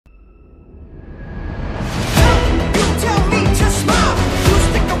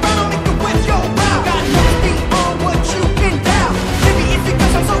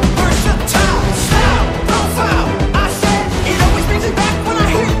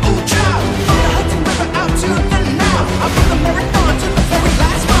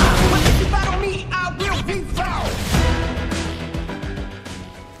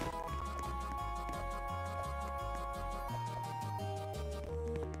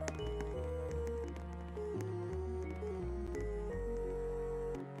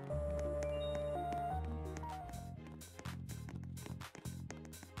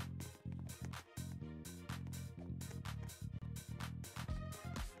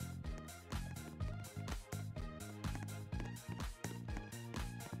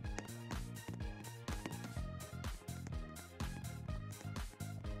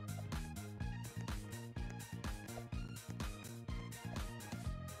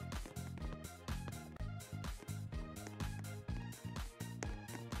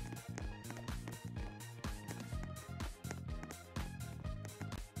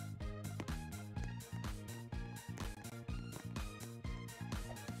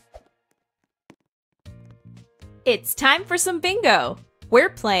It's time for some bingo. We're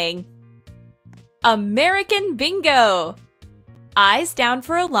playing American Bingo. Eyes down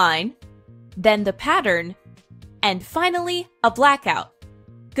for a line, then the pattern, and finally a blackout.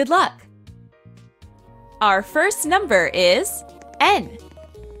 Good luck. Our first number is N.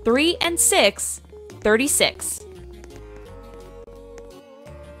 3 and 6, 36.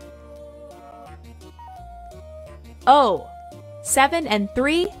 O. 7 and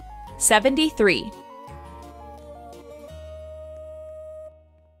 3, 73.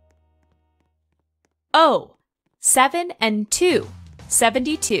 O. 7 and 2,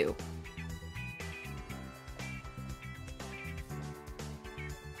 72.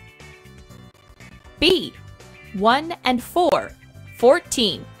 B. 1 and 4,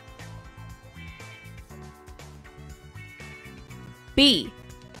 14. B.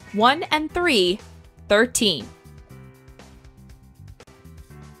 1 and 3, 13.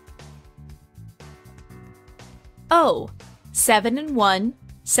 O. 7 and 1,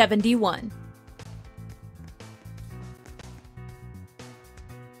 71.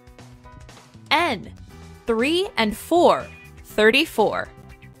 N. 3 and 4, 34.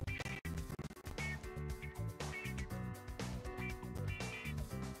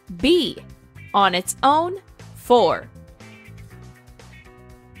 B. On its own, 4.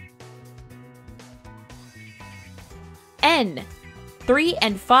 N. 3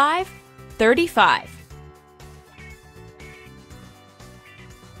 and 5, 35.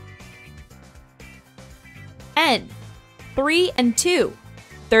 N. 3 and 2,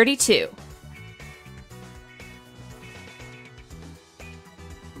 32.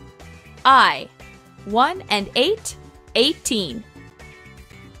 I. 1 and 8, 18.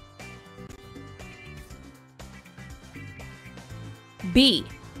 B.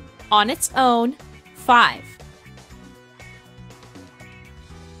 On its own, 5.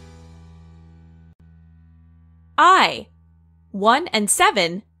 I. 1 and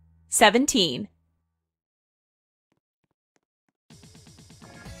 7, 17.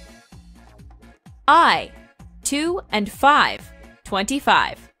 I. 2 and 5,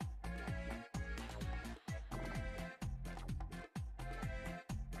 25.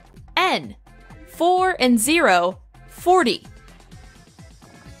 N. 4 and 0, 40.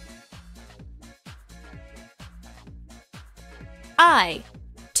 I.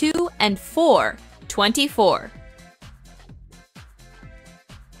 2 and 4, 24.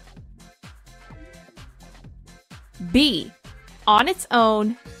 B. On its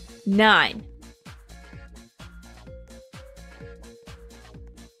own, 9.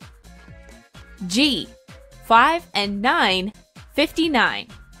 G. 5 and 9, 59.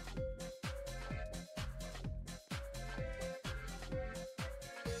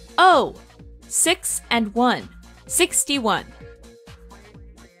 O. 6 and 1, 61.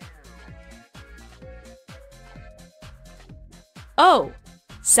 O.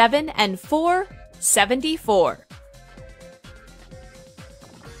 7 and 4, 74.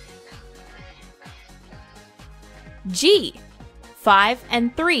 G. 5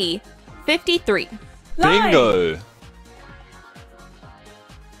 and 3, 53. Bingo!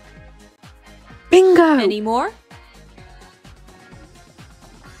 Bingo! Any more?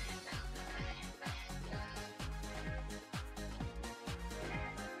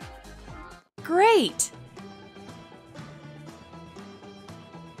 Great!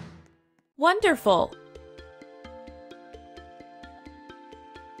 Wonderful!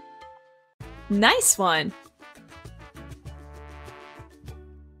 Nice one!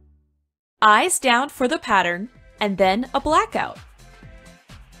 Eyes down for the pattern, and then a blackout.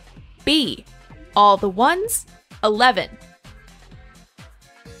 B. All the ones, 11.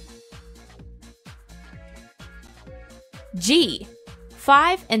 G.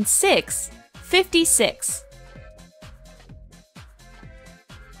 5 and 6, 56.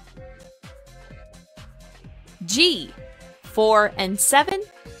 G. 4 and 7,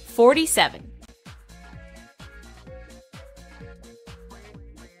 47.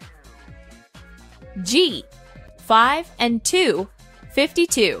 G. 5 and 2,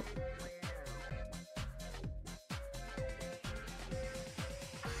 52.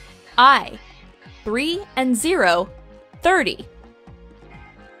 I. 3 and 0, 30.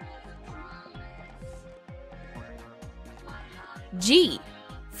 G.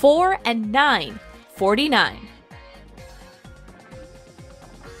 4 and 9, 49.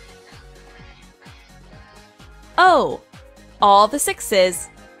 O. All the 6s,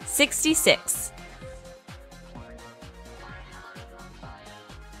 66.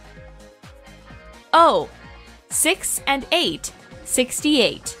 O. 6 and 8,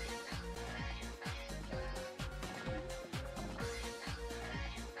 68.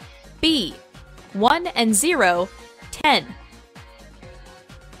 B. 1 and 0, 10.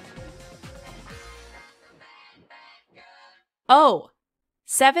 O,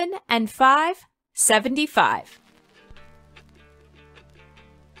 7 and 5, 75.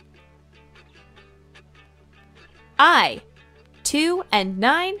 I, 2 and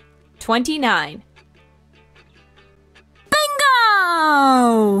 9, 29.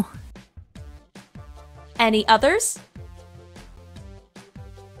 Bingo! Any others?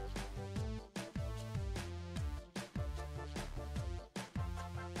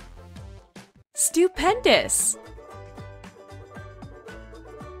 Stupendous!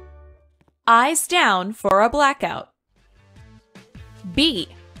 Eyes down for a blackout. B,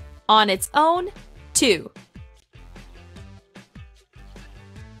 on its own, 2.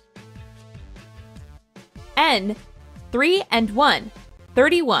 N, 3 and 1,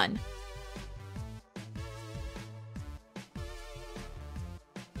 31.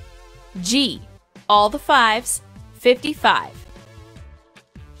 G, all the 5s, 55.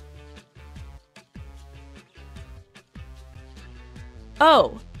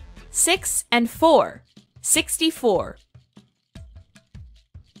 O, 6 and 4, 64.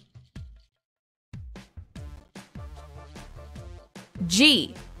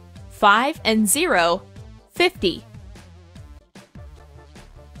 G, 5 and 0, 50.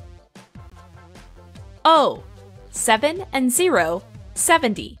 O, 7 and 0,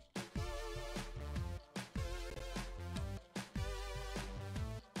 70.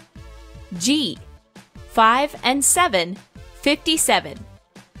 G, 5 and 7, 57.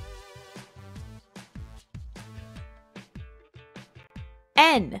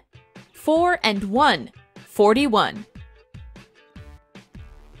 N, 4 and 1, 41.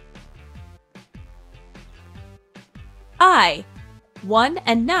 I, 1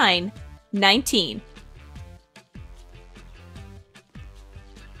 and 9, 19.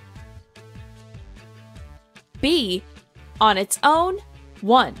 B, on its own,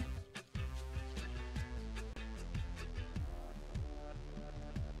 1.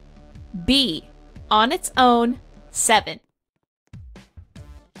 B, on its own, 7.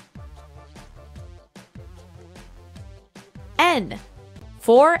 N,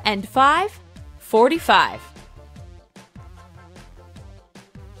 4 and 5, 45.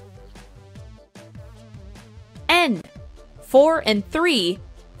 N, 4 and 3,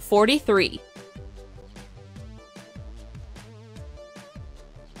 43.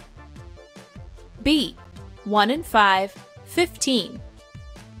 B, 1 and 5, 15.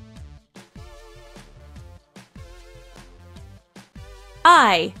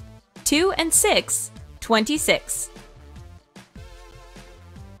 I, 2 and 6, 26.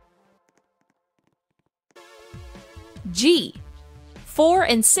 G, 4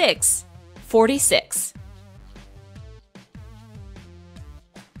 and 6, 46.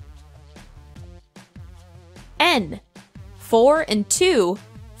 N, 4 and 2,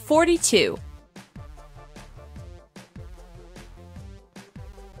 42.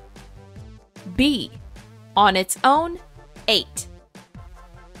 B, on its own, 8.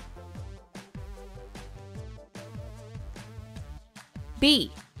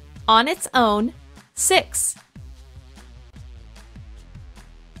 B, on its own, 6.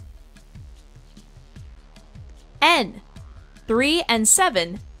 N, 3 and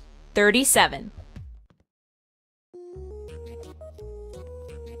 7, 37.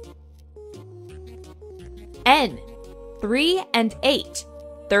 N, 3 and 8,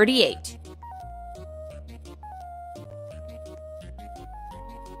 38.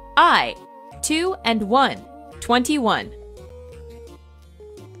 I, 2 and 1, 21.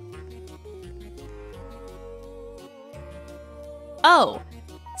 O,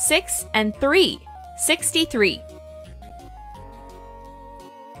 6 and 3, 63.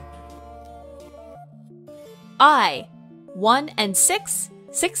 I, 1 and 6,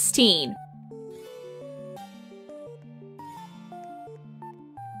 16.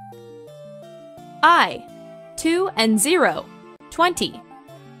 I, 2 and 0, 20.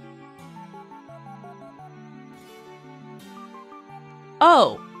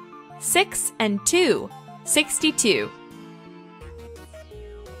 O, 6 and 2, 62.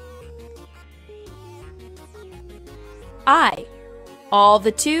 I, all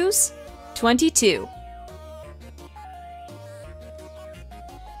the 2s, 22.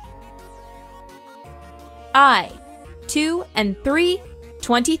 I, 2 and 3,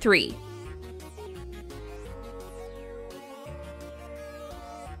 23.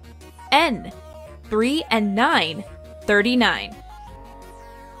 N, 3 and 9, 39.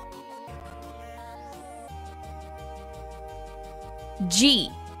 G,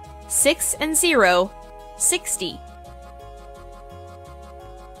 6 and 0, 60.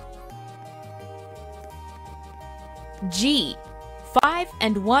 G, 5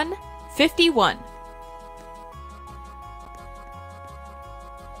 and 1, 51.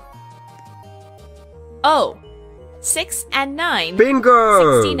 O, 6 and 9,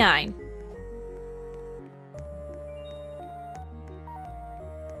 Bingo! 69.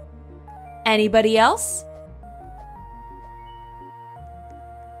 Anybody else?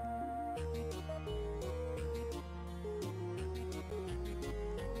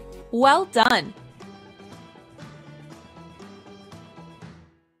 Well done!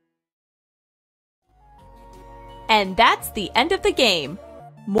 And that's the end of the game.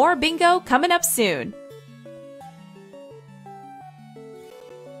 More bingo coming up soon.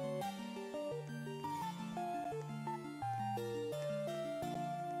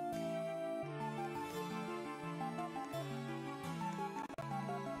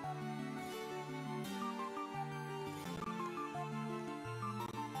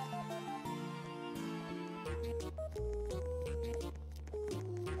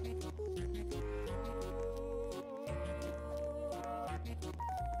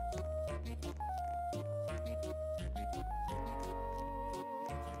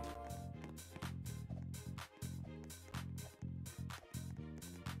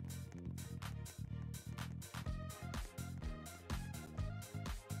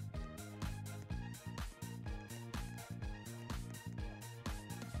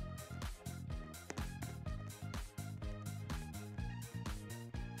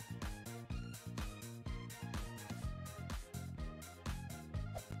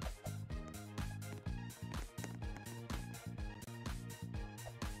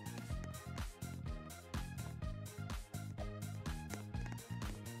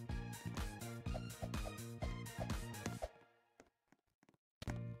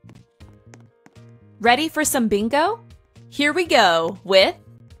 Ready for some bingo? Here we go with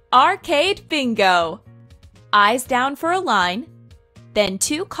Arcade Bingo. Eyes down for a line, then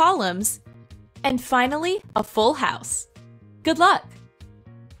 2 columns, and finally a full house. Good luck!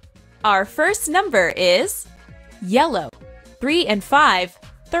 Our first number is yellow, 3 and 5,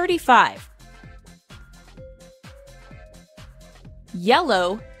 35.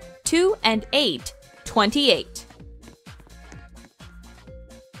 Yellow, 2 and 8, 28.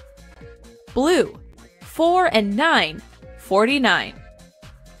 Blue, 4 and 9, 49.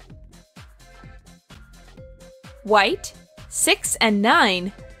 White, 6 and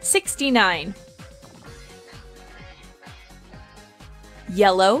 9, 69.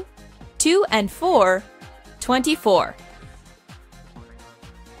 Yellow, 2 and 4, 24.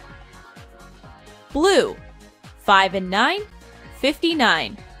 Blue, 5 and 9,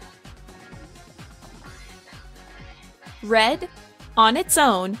 59. Red, on its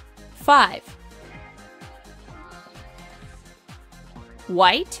own, 5.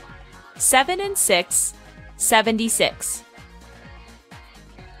 White, 7 and 6, 76.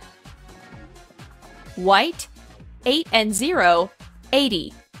 White, 8 and 0,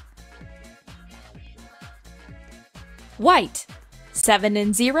 80. White, 7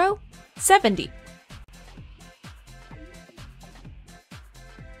 and 0, 70.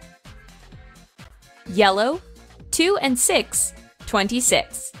 Yellow, 2 and 6,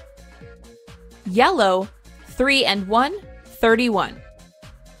 26. Yellow, 3 and 1, 31.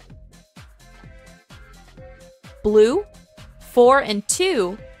 Blue, 4 and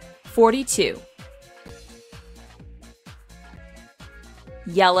 2, 42.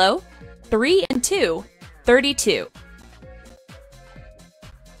 Yellow, 3 and 2, 32.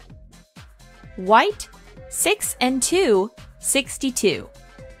 White, 6 and 2, 62.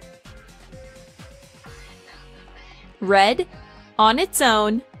 Red, on its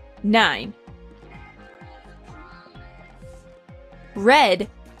own, 9. Red,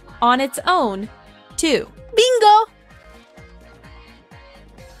 on its own, 2. Bingo!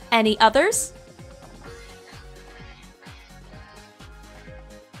 Any others?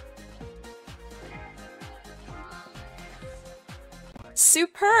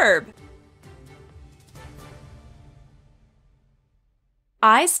 Superb!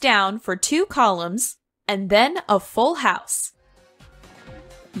 Eyes down for 2 columns and then a full house.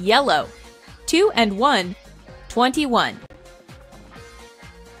 Yellow, 2 and 1, 21.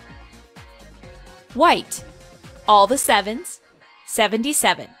 White, all the 7s,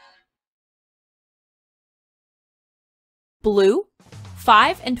 77. Blue,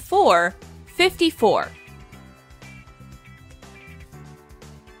 5 and 4, 54.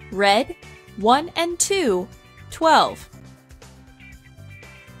 Red, 1 and 2, 12.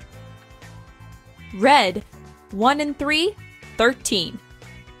 Red, 1 and 3, 13.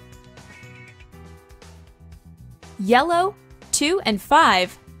 Yellow, 2 and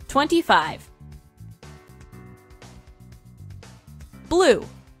 5, 25. Blue,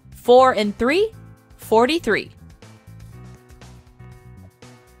 4 and 3, 43.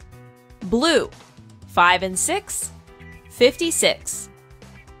 Blue, 5 and 6, 56.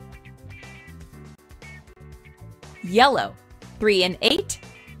 Yellow, 3 and 8,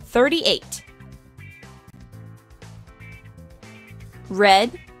 38.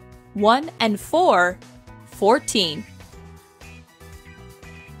 Red, 1 and 4, 14.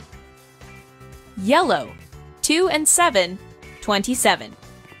 Yellow, 2 and 7, 27.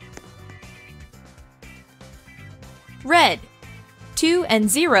 Red, 2 and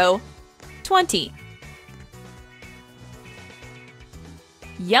 0, 20.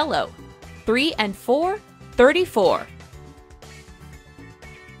 Yellow, 3 and 4, 34.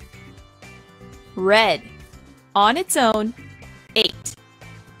 Red, on its own, 8.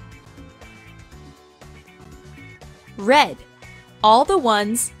 Red, all the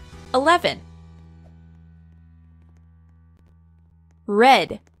ones, 11.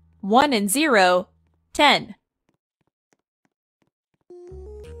 Red, 1 and 0, 10.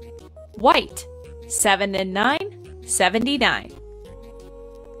 White, 7 and 9, 79.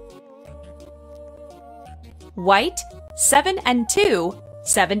 White, 7 and 2,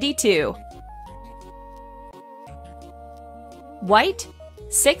 72. White,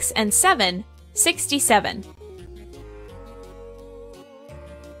 6 and 7, 67.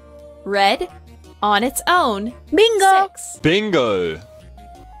 Red, on its own, Bingo! 6. Bingo!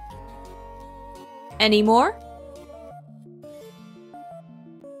 Any more?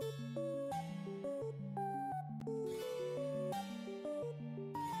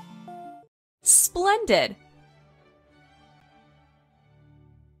 Splendid!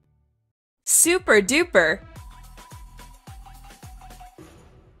 Super duper!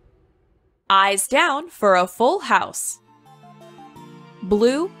 Eyes down for a full house.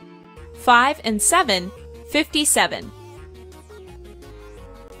 Blue, 5 and 7, 57.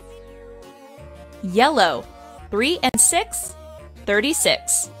 Yellow, 3 and 6,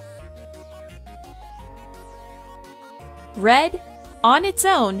 36. Red, on its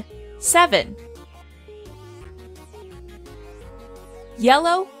own, 7.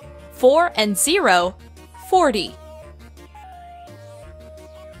 Yellow, 4 and 0, 40.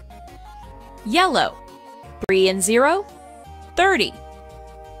 Yellow, 3 and 0, 30.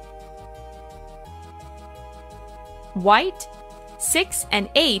 White, 6 and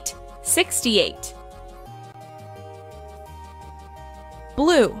 8, 68.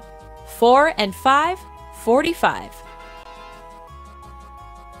 Blue, 4 and 5, 45.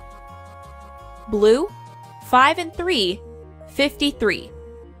 Blue, 5 and 3, 53.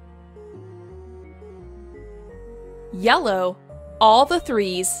 Yellow, all the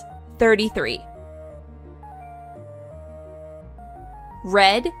threes, 33.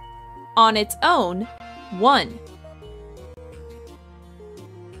 Red, on its own, 1.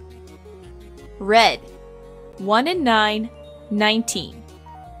 Red, 1 and 9, 19.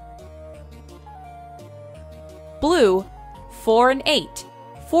 Blue, 4 and 8,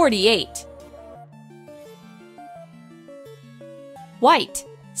 48. White,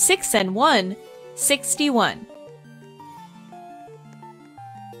 6 and 1, 61.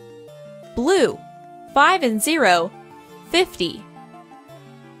 Blue, 5 and 0, 50.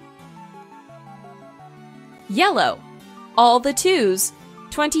 Yellow, all the twos,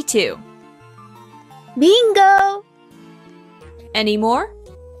 22. Bingo! Any more?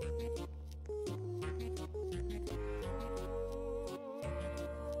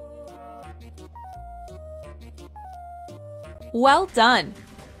 Well done!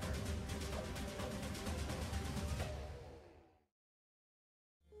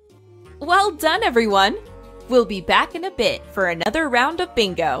 Well done, everyone! We'll be back in a bit for another round of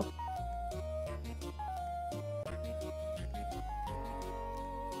bingo.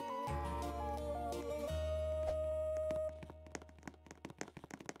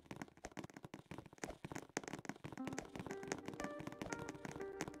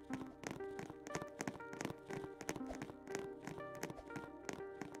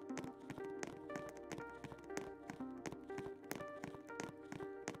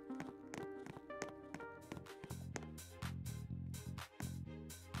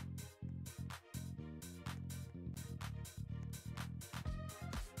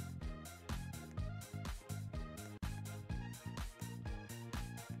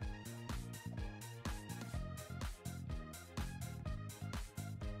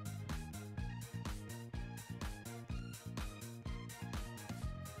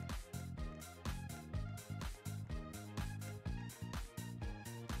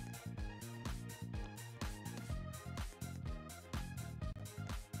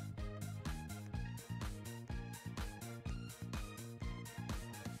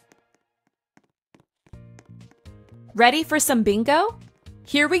 Ready for some bingo?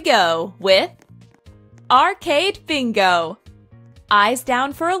 Here we go with Arcade Bingo. Eyes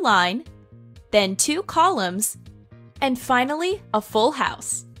down for a line, then 2 columns, and finally a full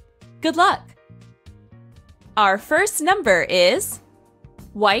house. Good luck! Our first number is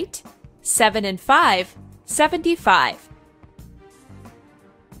white, 7 and 5, 75.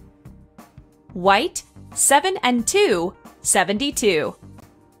 White, 7 and 2, 72.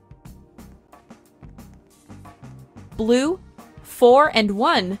 Blue, 4 and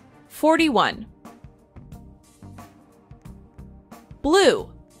 1, 41.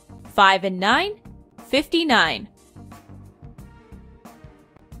 Blue, 5 and 9, 59.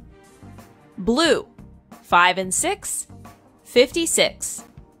 Blue, 5 and 6, 56.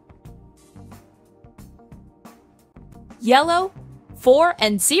 Yellow, 4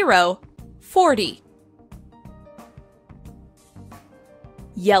 and 0, 40.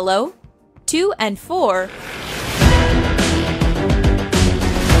 Yellow, 2 and 4,